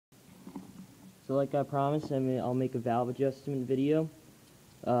So like I promised, I'll make a valve adjustment video.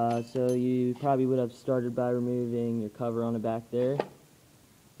 So you probably would have started by removing your cover on the back there.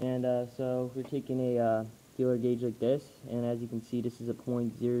 And so we're taking a feeler gauge like this, and as you can see, this is a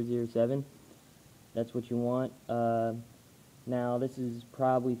 .007. That's what you want. Now this is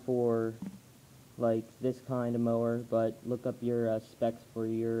probably for like this kind of mower, but look up your specs for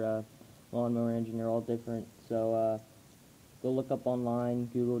your lawnmower engine. They're all different. So go look up online,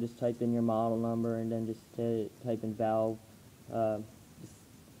 Google, just type in your model number, and then just type in valve, just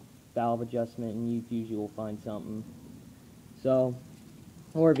valve adjustment, and you usually will find something. So,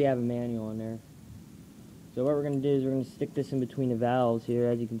 or if you have a manual on there. So what we're going to do is we're going to stick this in between the valves here.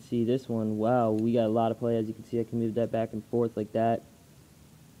 As you can see, this one, wow, we got a lot of play. As you can see, I can move that back and forth like that,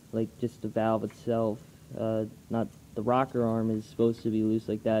 like just the valve itself. Not the rocker arm is supposed to be loose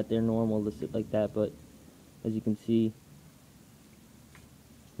like that. They're normal to sit like that, but as you can see,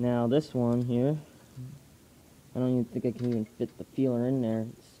 now this one here, I don't even think I can even fit the feeler in there.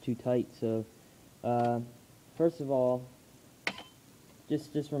 It's too tight. So first of all,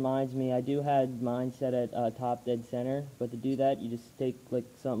 just reminds me, I do had mine set at top dead center, but to do that, you just take like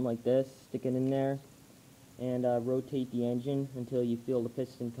something like this, stick it in there, and rotate the engine until you feel the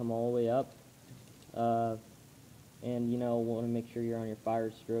piston come all the way up. And you know, want to make sure you're on your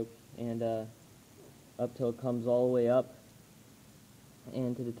fire stroke, and up till it comes all the way up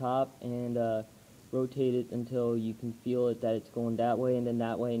and to the top, and rotate it until you can feel it that it's going that way and then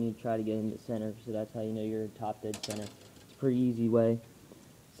that way, and you try to get in the center. So that's how you know you're top dead center. It's a pretty easy way.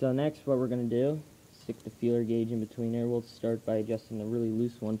 So next, what we're going to do, stick the feeler gauge in between there. We'll start by adjusting the really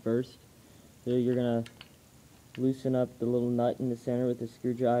loose one first. So you're going to loosen up the little nut in the center with a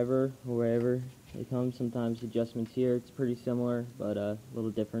screwdriver or wherever it comes. Sometimes adjustments here, it's pretty similar, but a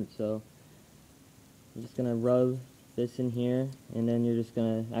little different. So I'm just going to rub this in here, and then you're just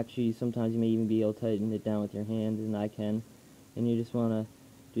going to, actually sometimes you may even be able to tighten it down with your hand, and I can. And you just want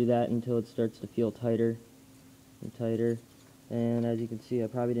to do that until it starts to feel tighter and tighter. And as you can see, I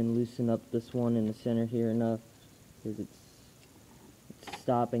probably didn't loosen up this one in the center here enough, because it's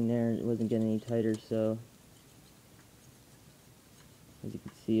stopping there and it wasn't getting any tighter. So as you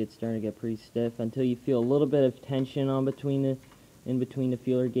can see, it's starting to get pretty stiff until you feel a little bit of tension in between the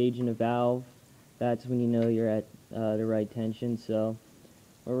feeler gauge and the valve. That's when you know you're at the right tension. So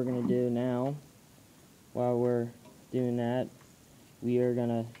what we're going to do now, while we're doing that, we are going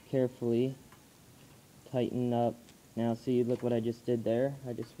to carefully tighten up. Now see, look what I just did there.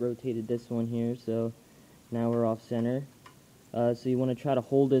 I just rotated this one here, so now we're off center. So you want to try to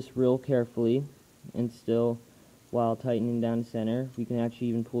hold this real carefully and still while tightening down the center. You can actually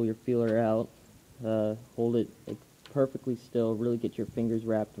even pull your feeler out. Hold it like perfectly still, really get your fingers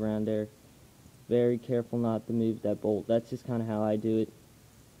wrapped around there. Very careful not to move that bolt. That's just kind of how I do it.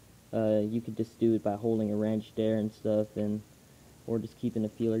 You could just do it by holding a wrench there and stuff, or just keeping the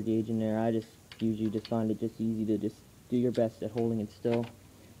feeler gauge in there. I just usually just find it just easy to just do your best at holding it still.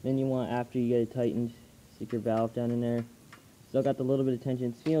 Then you want, after you get it tightened, stick your valve down in there. Still got the little bit of tension.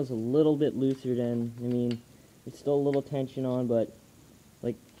 It feels a little bit looser than, I mean, it's still a little tension on, but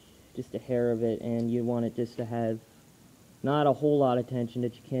like just a hair of it, and you want it just to have not a whole lot of tension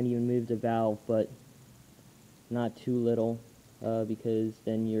that you can't even move the valve, but not too little, because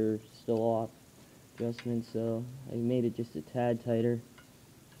then you're still off adjustment. So I made it just a tad tighter,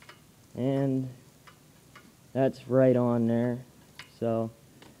 and that's right on there. So,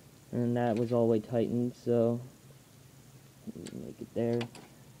 and that was all the way tightened, so make it there,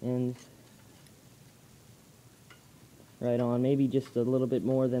 and right on. Maybe just a little bit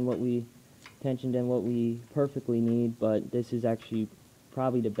more than what we tensioned and what we perfectly need, but this is actually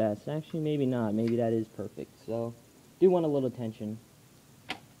probably the best. Actually, maybe not. Maybe that is perfect. So do want a little tension,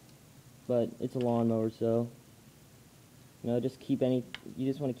 but it's a lawnmower, so you know, just keep you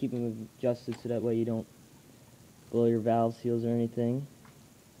just want to keep them adjusted so that way you don't blow your valve seals or anything.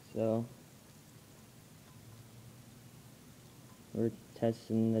 So we're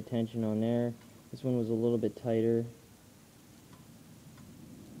testing the tension on there. This one was a little bit tighter,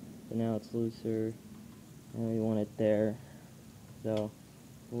 but now it's looser, and we want it there. So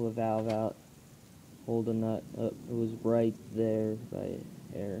pull the valve out, hold the nut up. It was right there by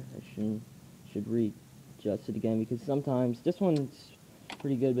hair. I should readjust it again, because sometimes this one's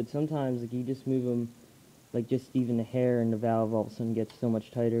pretty good, but sometimes like you just move them like just even the hair, and the valve all of a sudden gets so much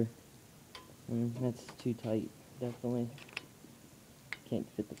tighter. And that's too tight, definitely. Can't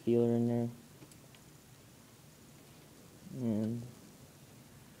fit the feeler in there. And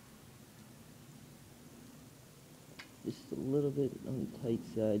just a little bit on the tight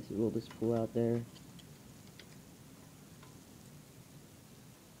side, so we'll just pull out there.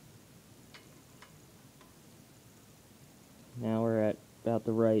 about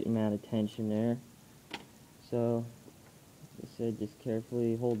the right amount of tension there. So, as I said, just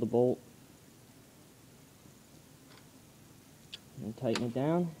carefully hold the bolt and tighten it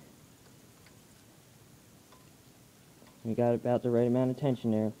down. You got about the right amount of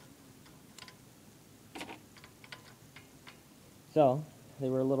tension there. So, they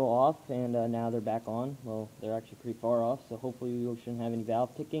were a little off, and now they're back on. Well, they're actually pretty far off, so hopefully you shouldn't have any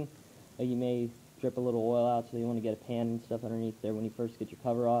valve ticking. You may drip a little oil out, so you want to get a pan and stuff underneath there when you first get your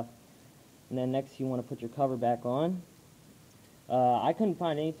cover off. And then next you want to put your cover back on. I couldn't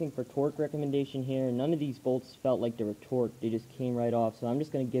find anything for torque recommendation here. None of these bolts felt like they were torqued. They just came right off, so I'm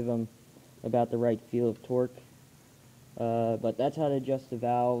just going to give them about the right feel of torque. But that's how to adjust the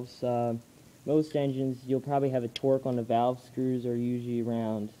valves. Most engines, you'll probably have a torque on the valve screws are usually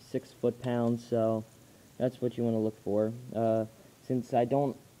around 6 foot-pounds, so that's what you want to look for. Since I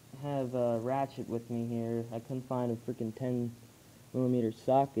don't have a ratchet with me here, I couldn't find a freaking 10mm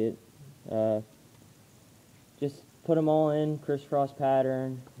socket. Just put them all in crisscross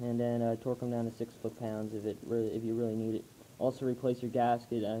pattern, and then torque them down to 6 foot-pounds if you really need it. Also replace your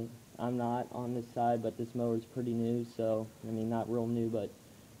gasket. I'm not on this side, but this mower is pretty new, so I mean not real new, but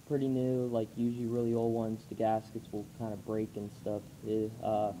pretty new. Like usually really old ones, the gaskets will kind of break and stuff,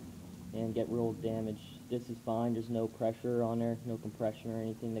 and get real damaged. This is fine. There's no pressure on there, no compression or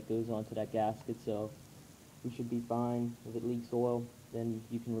anything that goes onto that gasket, so we should be fine. If it leaks oil, then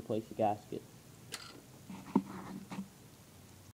you can replace the gasket.